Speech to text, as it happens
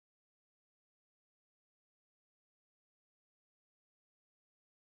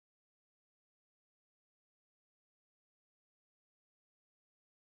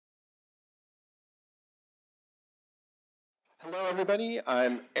Hello, everybody.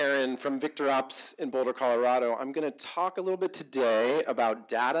 I'm Aaron from VictorOps in Boulder, Colorado. I'm going to talk a little bit today about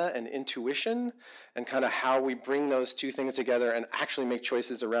data and intuition and kind of how we bring those two things together and actually make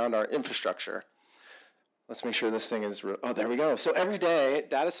choices around our infrastructure. Let's make sure this thing is, oh, there we go. So every day,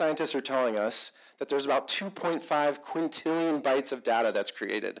 data scientists are telling us that there's about 2.5 quintillion bytes of data that's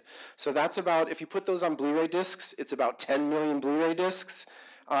created. So that's about, if you put those on Blu-ray discs, it's about 10 million Blu-ray discs.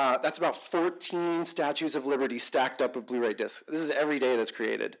 That's about 14 Statues of Liberty stacked up with Blu-ray discs. This is every day that's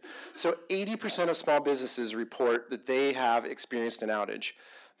created. So 80% of small businesses report that they have experienced an outage.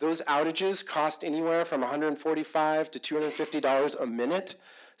 Those outages cost anywhere from $145 to $250 a minute.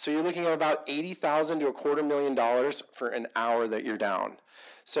 So you're looking at about $80,000 to $250,000 for an hour that you're down.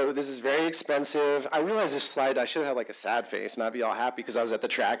 So this is very expensive. I realize this slide, I should have had like a sad face, not be all happy because I was at the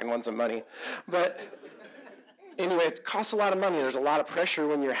track and won some money. But anyway, it costs a lot of money. There's a lot of pressure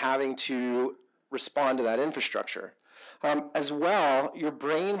when you're having to respond to that infrastructure. As well, your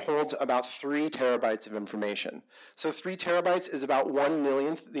brain holds about 3 terabytes of information. So 3 terabytes is about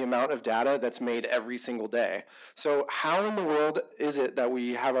 1/1,000,000th the amount of data that's made every single day. So how in the world is it that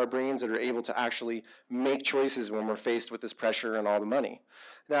we have our brains that are able to actually make choices when we're faced with this pressure and all the money?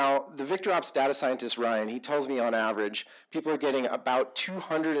 Now, the VictorOps data scientist, Ryan, he tells me on average, people are getting about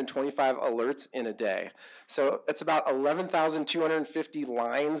 225 alerts in a day. So it's about 11,250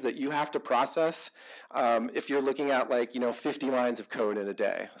 lines that you have to process if you're looking at 50 lines of code in a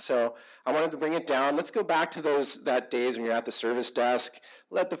day. So I wanted to bring it down. Let's go back to that days when you're at the service desk,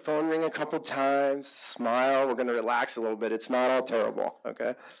 let the phone ring a couple times, smile, we're gonna relax a little bit. It's not all terrible,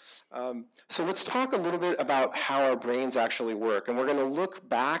 okay? So let's talk a little bit about how our brains actually work. And we're going to look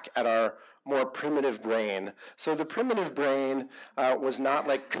back at our more primitive brain. So the primitive brain was not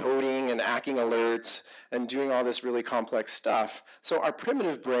like coding and hacking alerts and doing all this really complex stuff. So our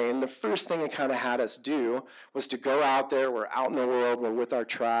primitive brain, the first thing it kind of had us do was to go out there, we're out in the world, we're with our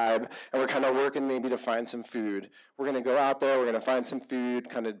tribe, and we're kind of working maybe to find some food. We're going to go out there, we're going to find some food,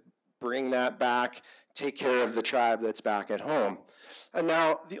 kind of bring that back, take care of the tribe that's back at home. And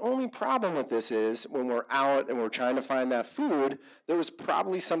now, the only problem with this is when we're out and we're trying to find that food, there was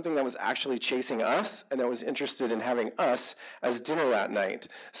probably something that was actually chasing us and that was interested in having us as dinner that night.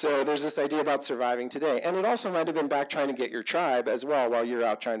 So there's this idea about surviving today. And it also might have been back trying to get your tribe as well while you're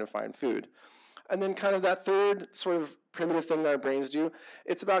out trying to find food. And then kind of that third sort of primitive thing that our brains do,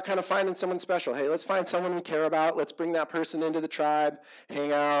 it's about kind of finding someone special. Hey, let's find someone we care about. Let's bring that person into the tribe,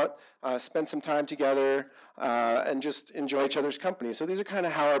 hang out, spend some time together, and just enjoy each other's company. So these are kind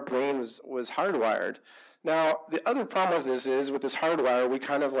of how our brain was hardwired. Now, the other problem with this is, with this hardwire, we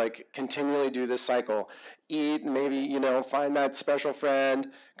kind of continually do this cycle. Eat, maybe, find that special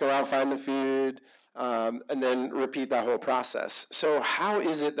friend, go out, find the food, and then repeat that whole process. So how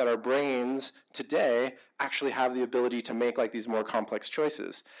is it that our brains today actually have the ability to make these more complex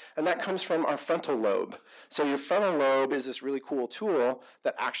choices? And that comes from our frontal lobe. So your frontal lobe is this really cool tool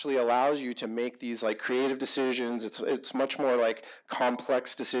that actually allows you to make these creative decisions. It's much more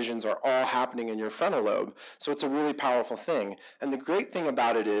complex decisions are all happening in your frontal lobe. So it's a really powerful thing. And the great thing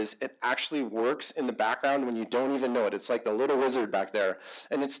about it is it actually works in the background when you don't even know it. It's like the little wizard back there.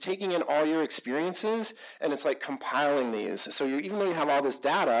 And it's taking in all your experiences and it's compiling these. So even though you have all this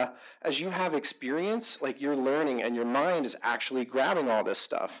data, as you have experience, you're learning and your mind is actually grabbing all this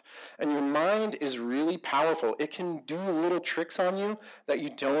stuff. And your mind is really powerful. It can do little tricks on you that you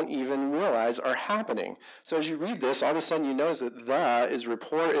don't even realize are happening. So as you read this, all of a sudden you notice that the is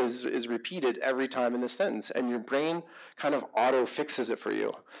repeated every time in the sentence, and your brain kind of auto-fixes it for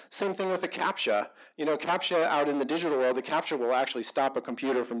you. Same thing with a CAPTCHA. CAPTCHA out in the digital world, the CAPTCHA will actually stop a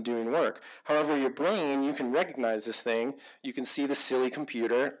computer from doing work. However, your brain, you can recognize this thing, you can see the silly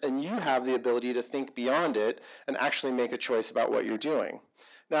computer, and you have the ability to think beyond it and actually make a choice about what you're doing.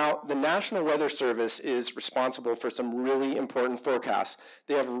 Now, the National Weather Service is responsible for some really important forecasts.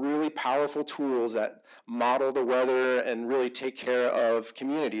 They have really powerful tools that model the weather and really take care of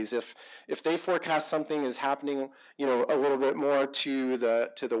communities. If they forecast something is happening, a little bit more to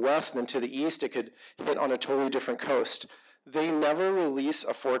the west than to the east, it could hit on a totally different coast. They never release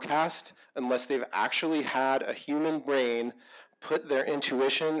a forecast unless they've actually had a human brain put their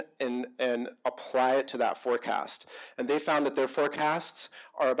intuition and apply it to that forecast. And they found that their forecasts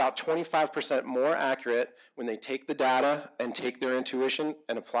are about 25% more accurate when they take the data and take their intuition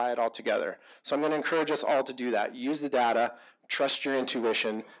and apply it all together. So I'm going to encourage us all to do that. Use the data, trust your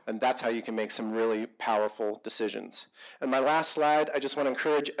intuition, and that's how you can make some really powerful decisions. And my last slide, I just want to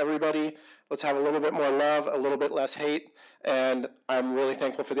encourage everybody, let's have a little bit more love, a little bit less hate, and I'm really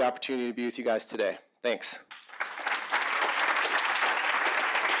thankful for the opportunity to be with you guys today. Thanks.